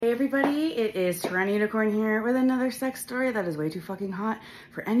everybody, it is Tyranny Unicorn here with another sex story that is way too fucking hot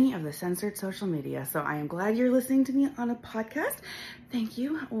for any of the censored social media. So I am glad you're listening to me on a podcast. Thank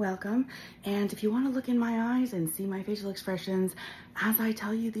you, welcome. And if you want to look in my eyes and see my facial expressions as I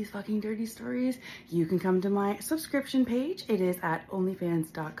tell you these fucking dirty stories, you can come to my subscription page. It is at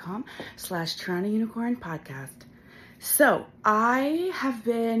onlyfans.com/Tyranny Unicorn podcast. So I have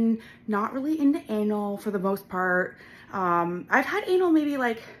been not really into anal for the most part. I've had anal maybe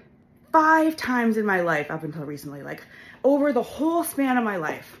like 5 times in my life up until recently, like over the whole span of my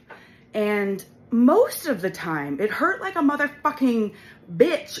life. And most of the time it hurt like a motherfucking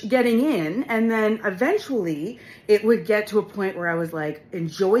bitch getting in. And then eventually it would get to a point where I was like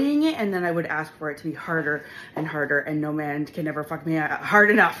enjoying it. And then I would ask for it to be harder and harder. And no man can ever fuck me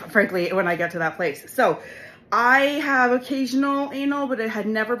hard enough, frankly, when I get to that place. So I have occasional anal, but it had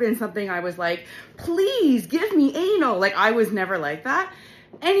never been something I was like, please give me anal. Like I was never like that.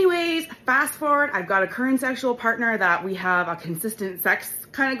 Anyways, fast forward, I've got a current sexual partner that we have a consistent sex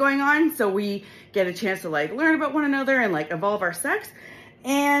kind of going on. So we get a chance to like learn about one another and like evolve our sex.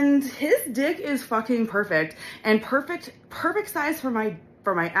 And his dick is fucking perfect and perfect size for my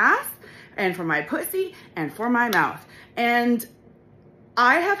ass and for my pussy and for my mouth. And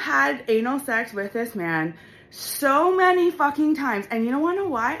I have had anal sex with this man so many fucking times. And you don't want to know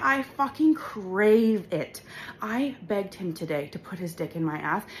why? I fucking crave it. I begged him today to put his dick in my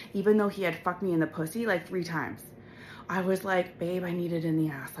ass, even though he had fucked me in the pussy like 3 times. I was like, babe, I need it in the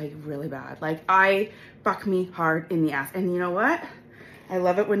ass, like really bad. Like fuck me hard in the ass. And you know what? I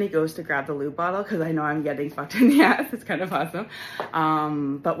love it when he goes to grab the lube bottle because I know I'm getting fucked in the ass. It's kind of awesome.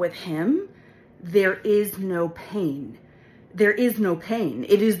 But with him, there is no pain. There is no pain.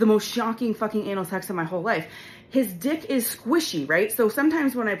 It is the most shocking fucking anal sex of my whole life. His dick is squishy, right? So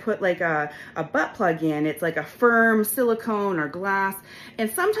sometimes when I put like a butt plug in, it's like a firm silicone or glass.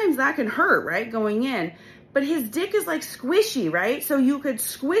 And sometimes that can hurt, right? Going in. But his dick is like squishy, right? So you could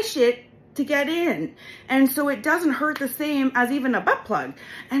squish it to get in. And so it doesn't hurt the same as even a butt plug.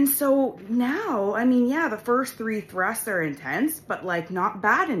 And so now, I mean, yeah, the first 3 thrusts are intense, but like not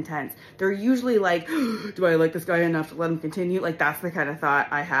bad intense. They're usually like, do I like this guy enough to let him continue? Like that's the kind of thought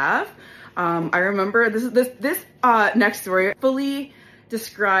I have. I remember this next story fully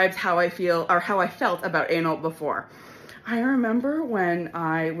describes how I feel or how I felt about anal before. I remember when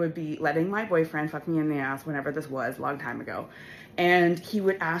I would be letting my boyfriend fuck me in the ass, whenever this was, a long time ago. And he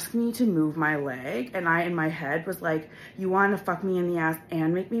would ask me to move my leg. And I, in my head, was like, you want to fuck me in the ass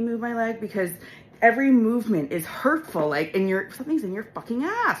and make me move my leg? Because every movement is hurtful. Like, something's in your fucking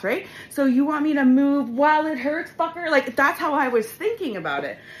ass, right? So you want me to move while it hurts, fucker? Like, that's how I was thinking about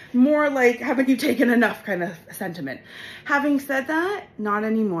it. More like, haven't you taken enough kind of sentiment. Having said that, not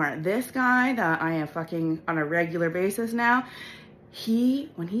anymore. This guy that I am fucking on a regular basis now,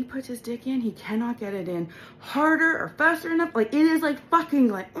 when he puts his dick in, he cannot get it in harder or faster enough. Like, it is like fucking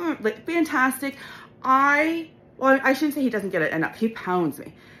like fantastic. I shouldn't say he doesn't get it enough. He pounds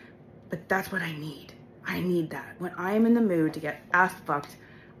me. But that's what I need. I need that. When I am in the mood to get ass fucked,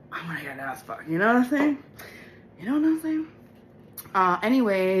 I want to get ass fucked. You know what I'm saying? You know what I'm saying?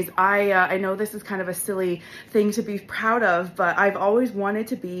 Anyways, I know this is kind of a silly thing to be proud of, but I've always wanted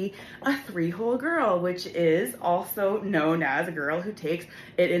to be a 3-hole girl, which is also known as a girl who takes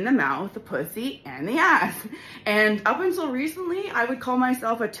it in the mouth, the pussy, and the ass. And up until recently, I would call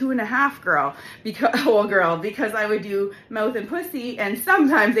myself a 2.5 girl, because I would do mouth and pussy, and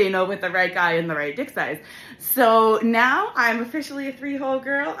sometimes anal with the right guy and the right dick size. So now I'm officially a 3-hole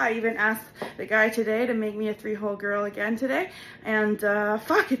girl. I even asked the guy today to make me a 3-hole girl again today. And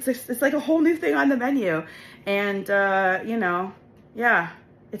fuck, it's like a whole new thing on the menu. And you know, yeah,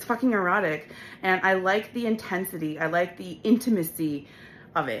 it's fucking erotic. And I like the intensity. I like the intimacy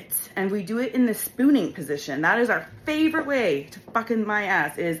of it. And we do it in the spooning position. That is our favorite way to fucking my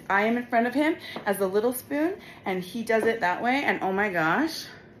ass, is I am in front of him as the little spoon and he does it that way. And oh my gosh,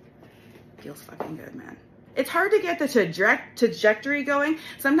 feels fucking good, man. It's hard to get the trajectory going.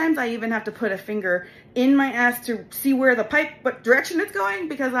 Sometimes I even have to put a finger in my ass to see where what direction it's going,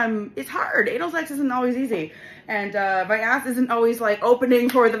 because it's hard. Anal sex isn't always easy. And my ass isn't always like opening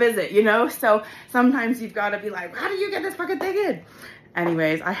for the visit, you know? So sometimes you've got to be like, how do you get this fucking thing in?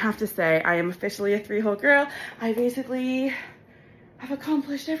 Anyways, I have to say, I am officially a 3-hole girl. I basically have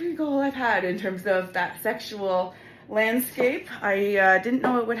accomplished every goal I've had in terms of that sexual landscape. I didn't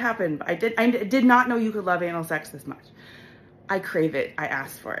know it would happen, but I did not know you could love anal sex this much. I crave it. I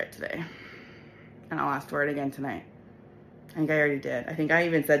asked for it today, and I'll ask for it again tonight. I think I already did. I think I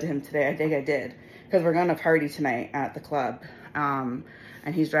even said to him today, I think I did, because we're going to party tonight at the club, and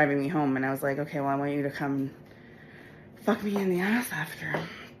he's driving me home, and I was like, okay, well, I want you to come fuck me in the ass after.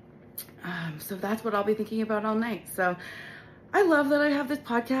 So that's what I'll be thinking about all night. So I love that I have this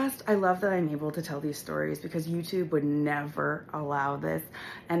podcast. I love that I'm able to tell these stories because YouTube would never allow this.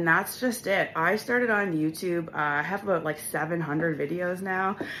 And that's just it. I started on YouTube. I have about like 700 videos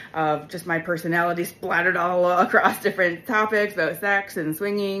now of just my personality splattered all across different topics about sex and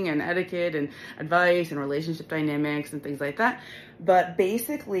swinging and etiquette and advice and relationship dynamics and things like that. But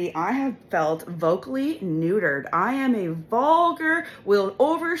basically, I have felt vocally neutered. I am a vulgar, will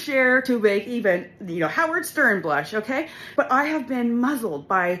overshare to make even, Howard Stern blush, okay? But I have been muzzled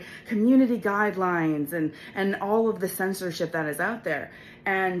by community guidelines and all of the censorship that is out there.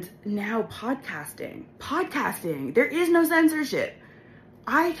 And now podcasting, there is no censorship.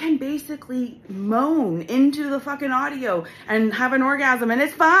 I can basically moan into the fucking audio and have an orgasm and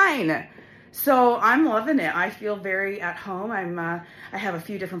it's fine. So I'm loving it. I feel very at home. I have a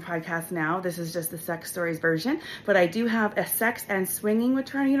few different podcasts now. This is just the sex stories version, but I do have a sex and swinging with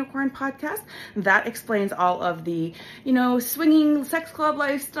Toronto Unicorn podcast that explains all of the, swinging sex club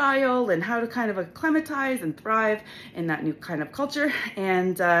lifestyle and how to kind of acclimatize and thrive in that new kind of culture.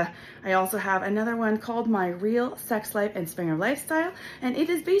 And I also have another one called My Real Sex Life and Swinger Lifestyle. And it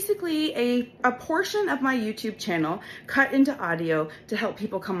is basically a portion of my YouTube channel cut into audio to help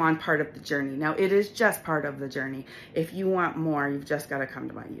people come on part of the journey. Now, it is just part of the journey. If you want more, you've just got to come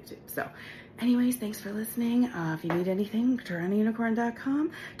to my YouTube. So anyways, thanks for listening. If you need anything,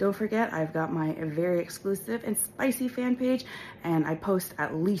 TorontoUnicorn.com. Don't forget, I've got my very exclusive and spicy fan page, and I post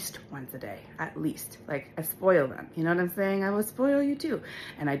at least once a day. At least. Like, I spoil them. You know what I'm saying? I will spoil you too.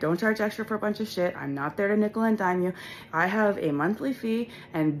 And I don't charge extra for a bunch of shit. I'm not there to nickel and dime you. I have a monthly fee,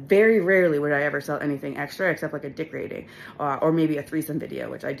 and very rarely would I ever sell anything extra except like a dick rating or maybe a threesome video,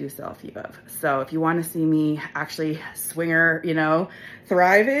 which I do sell a few of. So if you want to see me actually swinger,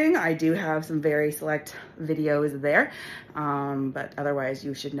 thriving, I do have some very select videos there. But otherwise,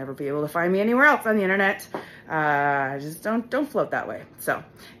 you should never be able to find me anywhere else on the internet. Just don't float that way. So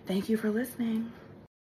thank you for listening.